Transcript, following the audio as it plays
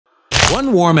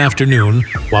One warm afternoon,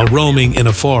 while roaming in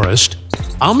a forest,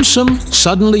 AumSum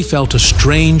suddenly felt a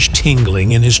strange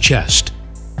tingling in his chest.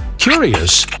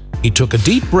 Curious, he took a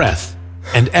deep breath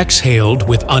and exhaled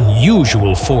with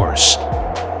unusual force.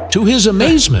 To his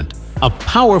amazement, a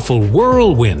powerful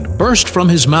whirlwind burst from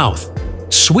his mouth,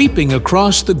 sweeping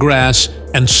across the grass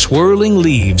and swirling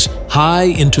leaves high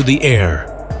into the air.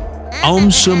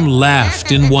 AumSum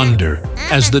laughed in wonder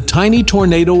as the tiny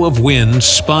tornado of wind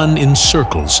spun in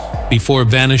circles before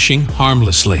vanishing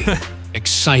harmlessly.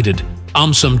 Excited,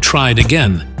 AumSum tried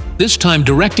again, this time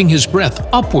directing his breath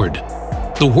upward.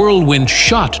 The whirlwind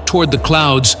shot toward the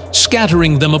clouds,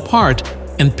 scattering them apart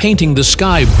and painting the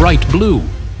sky bright blue.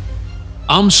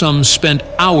 AumSum spent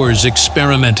hours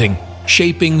experimenting,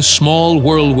 shaping small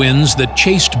whirlwinds that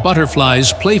chased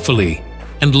butterflies playfully,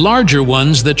 and larger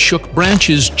ones that shook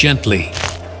branches gently.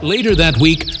 Later that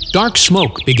week, dark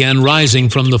smoke began rising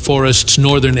from the forest's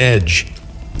northern edge.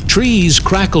 Trees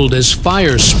crackled as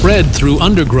fire spread through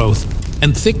undergrowth,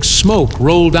 and thick smoke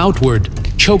rolled outward,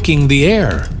 choking the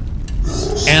air.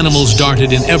 Animals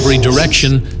darted in every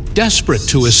direction, desperate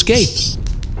to escape.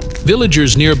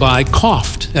 Villagers nearby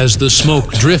coughed as the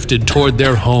smoke drifted toward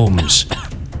their homes.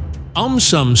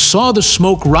 AumSum saw the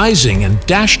smoke rising and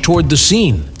dashed toward the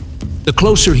scene. The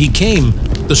closer he came,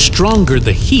 the stronger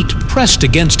the heat pressed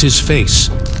against his face.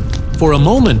 For a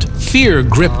moment, fear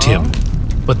gripped him,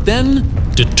 but then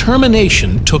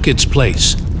determination took its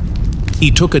place. He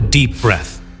took a deep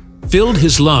breath, filled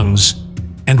his lungs,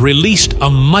 and released a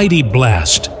mighty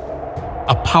blast.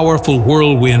 A powerful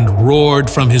whirlwind roared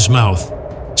from his mouth,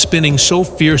 spinning so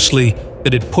fiercely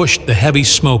that it pushed the heavy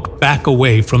smoke back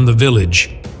away from the village.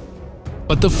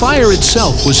 But the fire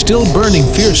itself was still burning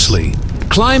fiercely,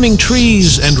 climbing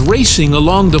trees and racing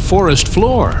along the forest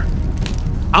floor.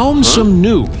 AumSum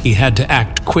knew he had to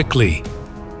act quickly.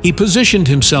 He positioned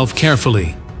himself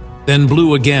carefully, then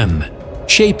blew again,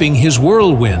 shaping his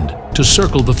whirlwind to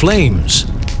circle the flames.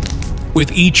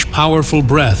 With each powerful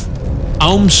breath,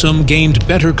 AumSum gained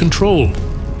better control,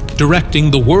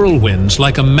 directing the whirlwinds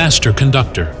like a master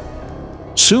conductor.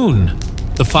 Soon,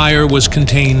 the fire was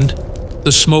contained,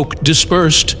 the smoke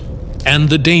dispersed, and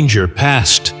the danger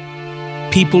passed.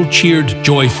 People cheered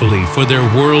joyfully for their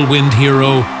whirlwind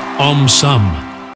hero, AumSum.